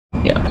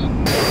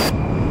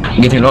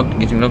Getting locked,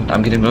 getting locked,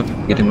 I'm getting locked,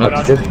 getting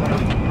locked.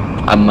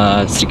 I'm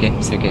 3k,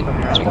 3k.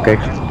 Okay.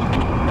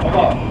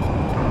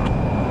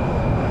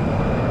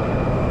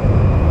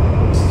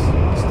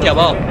 Yeah,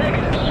 well.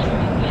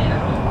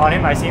 On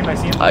him, I see him, I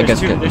see him. I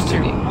There's got two, there's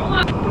two.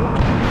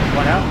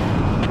 One out.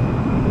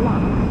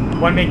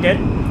 One MiG dead.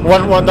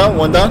 One down,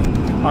 one down.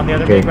 On the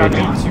other Okay, MiG, round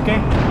okay. 2K.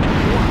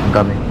 I'm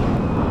coming.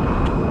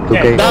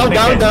 Dead, 2K. both MiG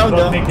dead, Down.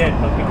 both MiG dead,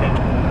 both MiG dead.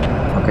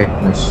 Okay,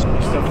 nice.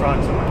 They're still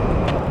front somewhere.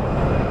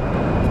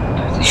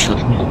 They shot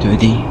me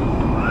dirty.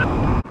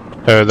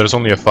 There's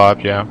only a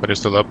 5, yeah, but it's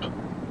still up.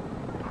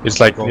 It's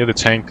like near the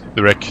tank,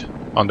 the wreck,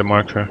 on the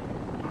marker.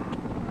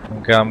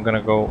 Okay, I'm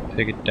gonna go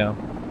take it down.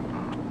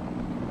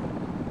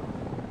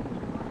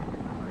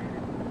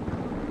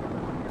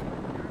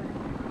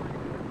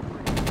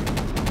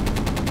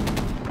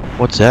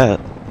 What's that?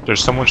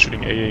 There's someone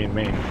shooting AA in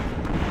main.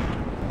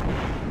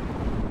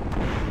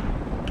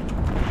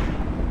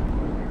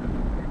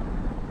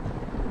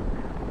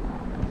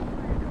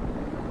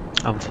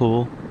 I'm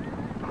full.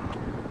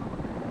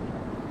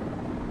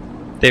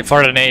 They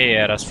fired an AA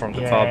at us from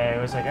the fob. Yeah,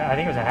 it was like, I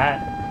think it was a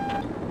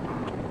hat.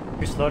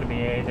 Too slow to be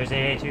AA. There's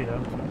AA too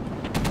though.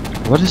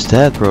 What is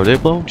that, bro? They're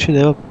blowing shit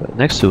up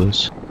next to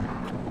us.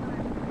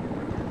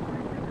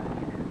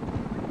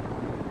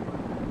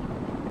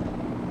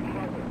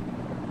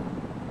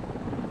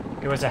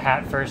 It was a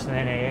hat first and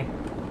then AA.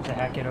 The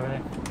hat kid over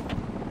there.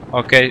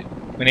 Okay,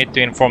 we need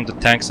to inform the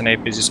tanks and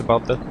APCs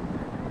about that.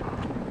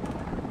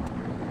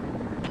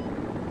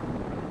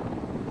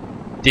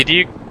 Did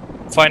you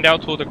find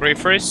out who the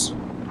griefer is?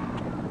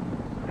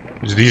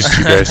 It's these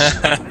two guys.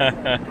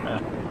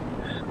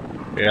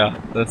 Yeah,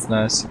 that's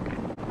nice.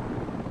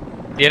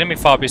 The enemy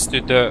fob is to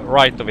the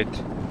right of it.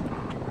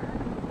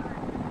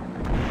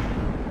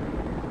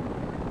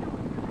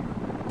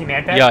 See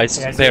manpad? Yeah, it's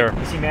I see there. it.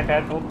 You see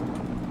manpad full?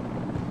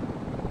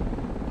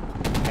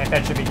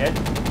 Manpad should be dead.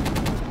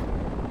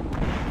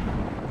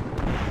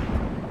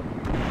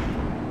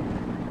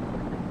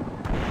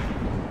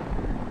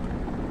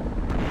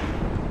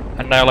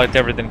 Annihilate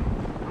everything.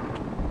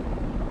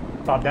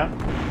 Fob down.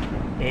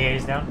 AA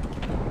is down.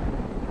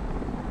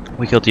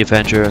 We killed the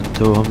Avenger and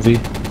the Humvee.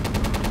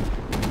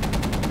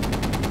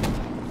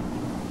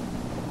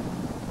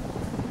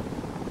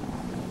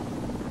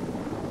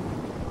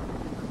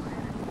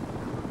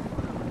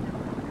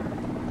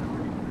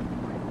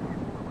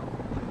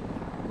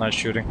 Nice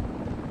shooting.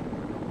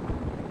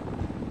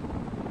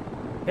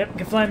 Yep,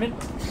 good fly mid.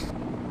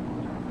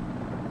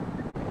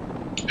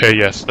 Hey,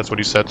 yes, that's what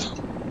he said.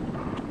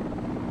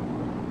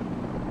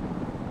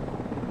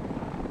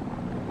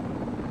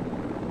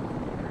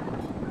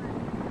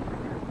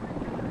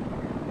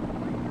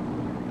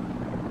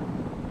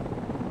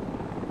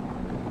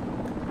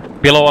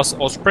 Below us,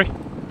 Osprey.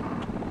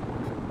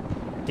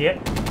 See it?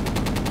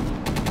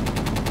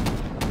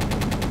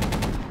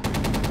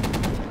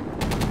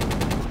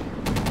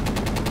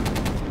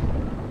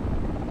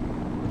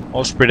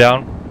 Osprey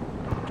down.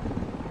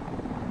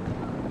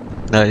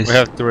 Nice. We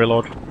have to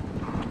reload.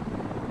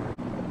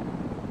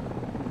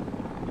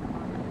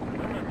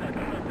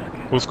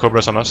 Both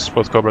Cobras on us,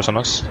 both Cobras on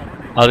us.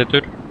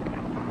 Altitude.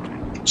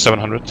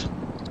 700.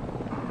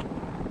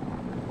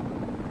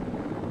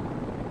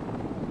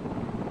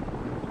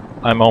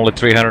 I'm only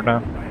 300 now.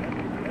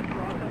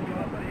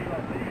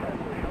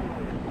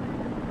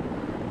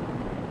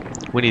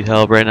 We need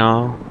help right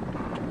now.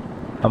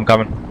 I'm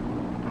coming.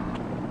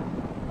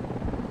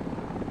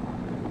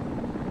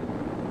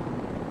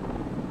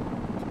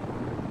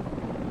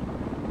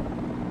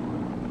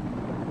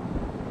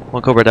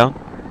 One Cobra down.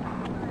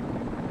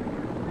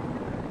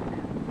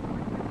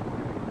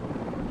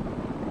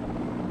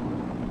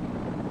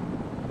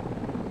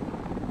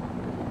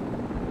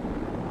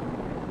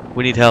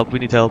 We need help, we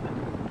need help.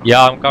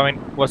 Yeah, I'm coming.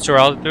 What's your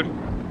altitude?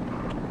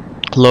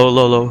 Low,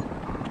 low, low.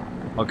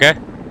 Okay.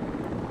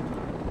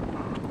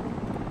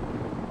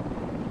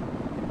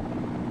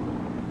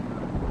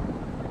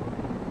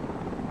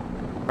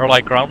 Or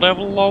like ground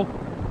level low?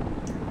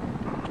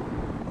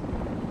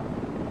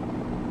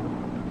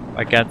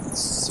 I can't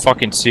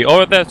fucking see.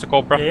 Oh, there's a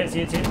Cobra. Yeah,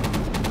 see it, see it.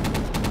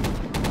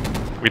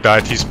 We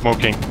died, he's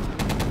smoking.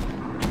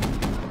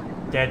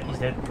 Dead, he's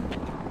dead.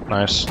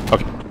 Nice.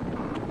 Okay.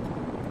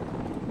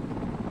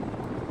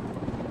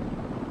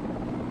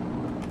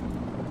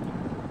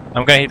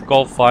 I'm gonna hit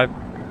Golf 5.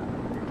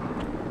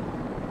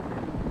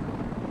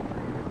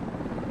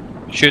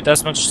 Shoot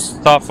as much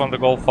stuff on the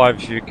Golf 5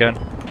 if you can.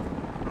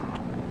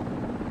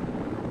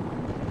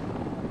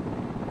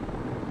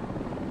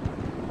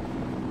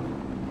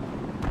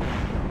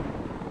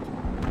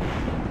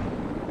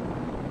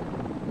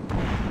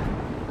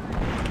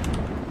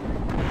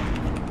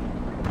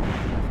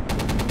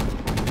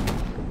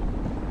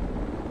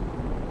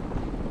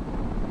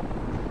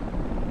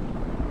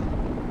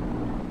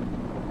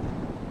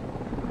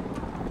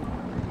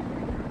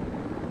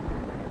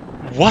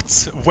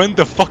 What? When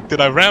the fuck did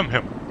I ram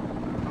him?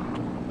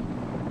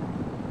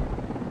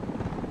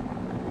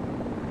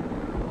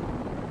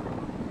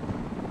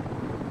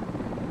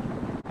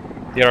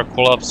 There are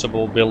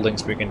collapsible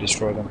buildings, we can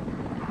destroy them.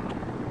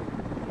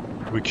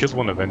 We killed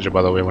one Avenger,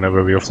 by the way,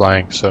 whenever we were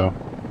flying, so...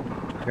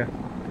 Okay.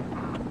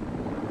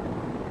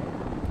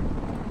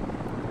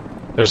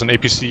 There's an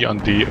APC on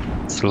the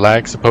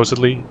flag,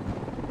 supposedly.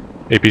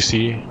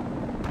 APC.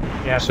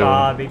 Yeah, So-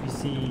 Bob,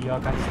 ABC, all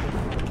kinds of stuff.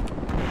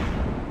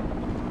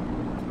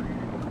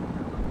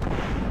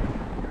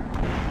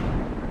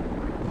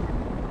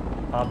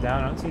 Bob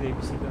down, I don't see the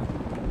ABC though.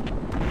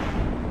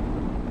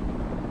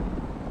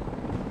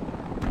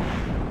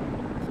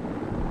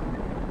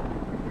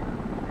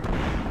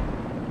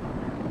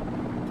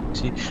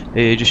 See?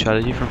 Hey, I just shot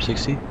at you from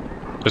 60.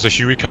 There's a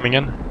Huey coming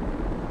in.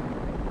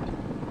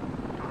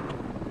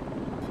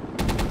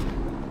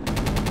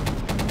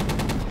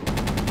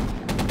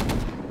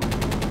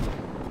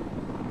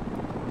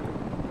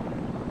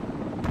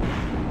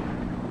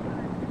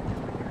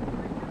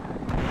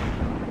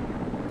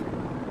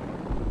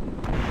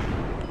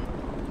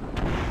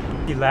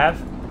 The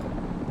Lav,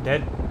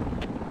 dead.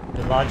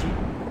 The Logi,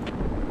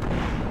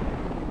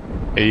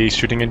 AA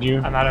shooting at you.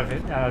 I'm out of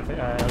it, LG,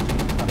 out of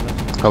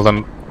LG. Hold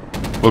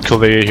on. We'll kill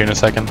the AA here in a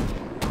second.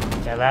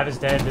 Yeah, Lav is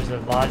dead, there's a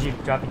Logi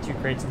dropping 2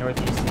 crates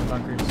northeast in the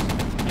bunkers.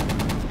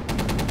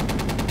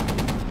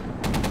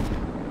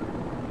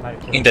 Might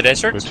have killed In the him.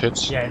 desert? With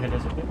hits. Yeah, in the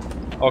desert pit.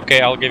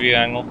 Okay, I'll give you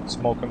angle.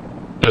 Smoke him.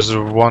 There's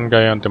one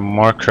guy on the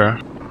marker.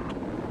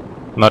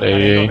 Not Got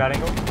angle, AA. got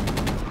angle.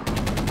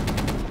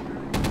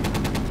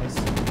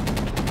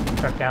 Nice.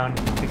 Truck down,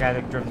 the guy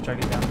that drove the truck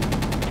is down.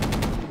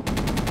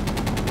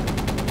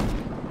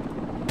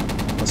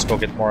 Let's go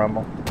get more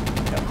ammo.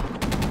 Yep.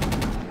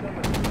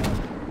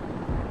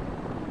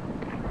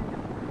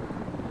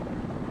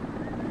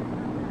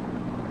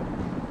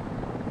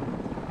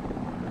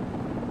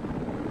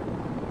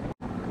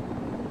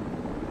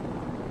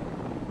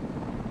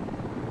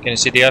 Can you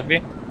see the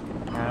FV?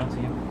 No, I don't see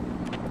him.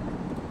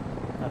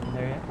 Nothing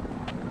there yet.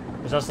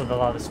 There's also a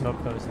lot of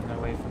smoke that was in the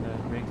way from the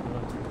rigs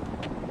below.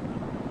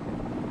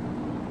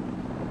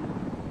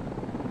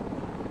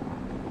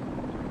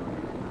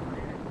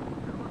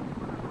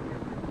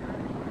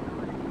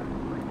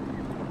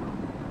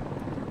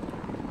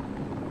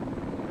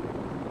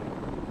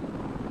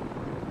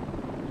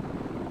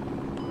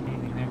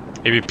 Anything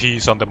there? AVP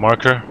is on the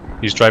marker.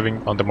 He's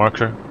driving on the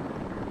marker.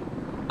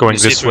 Going You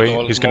see this through way.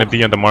 all the He's gonna smoke?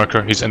 be on the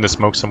marker. He's in the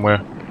smoke somewhere.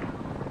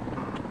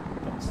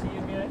 Don't see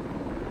him yet.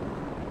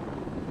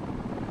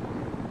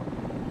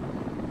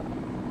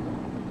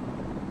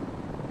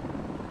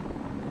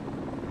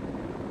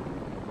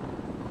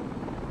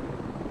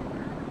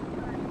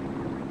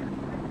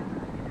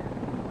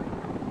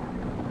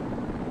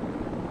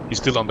 He's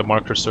still on the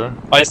marker, sir.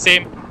 I see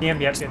him. See him,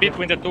 yep, yep, yep.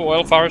 Between the 2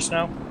 oil fires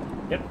now.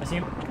 Yep, I see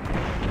him.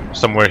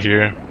 Somewhere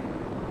here.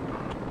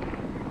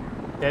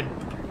 Dead.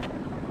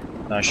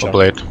 Nice Oh, shot.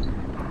 blade.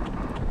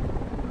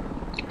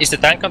 Is the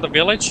tank on the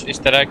village? Is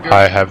that accurate?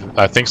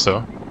 I think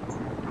so.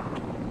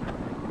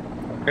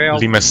 Okay, I'll...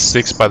 Lima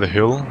 6 by the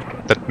hill.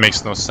 That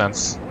makes no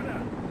sense.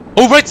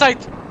 Oh, right side!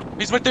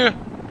 He's right there!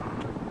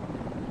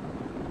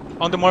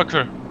 On the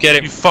marker. Get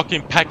him. You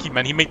fucking packy,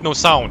 man. He made no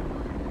sound.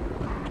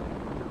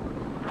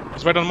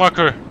 He's right on the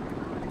marker.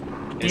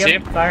 You see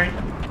him? Firing.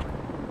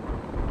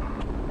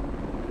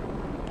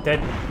 Dead.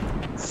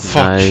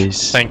 Fuck.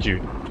 Nice. Thank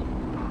you.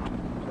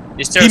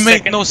 Is there He a made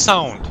second? no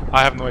sound.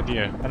 I have no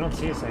idea. I don't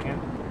see a second.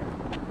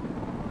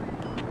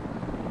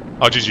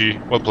 Oh,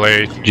 GG. Well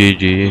played.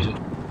 GG.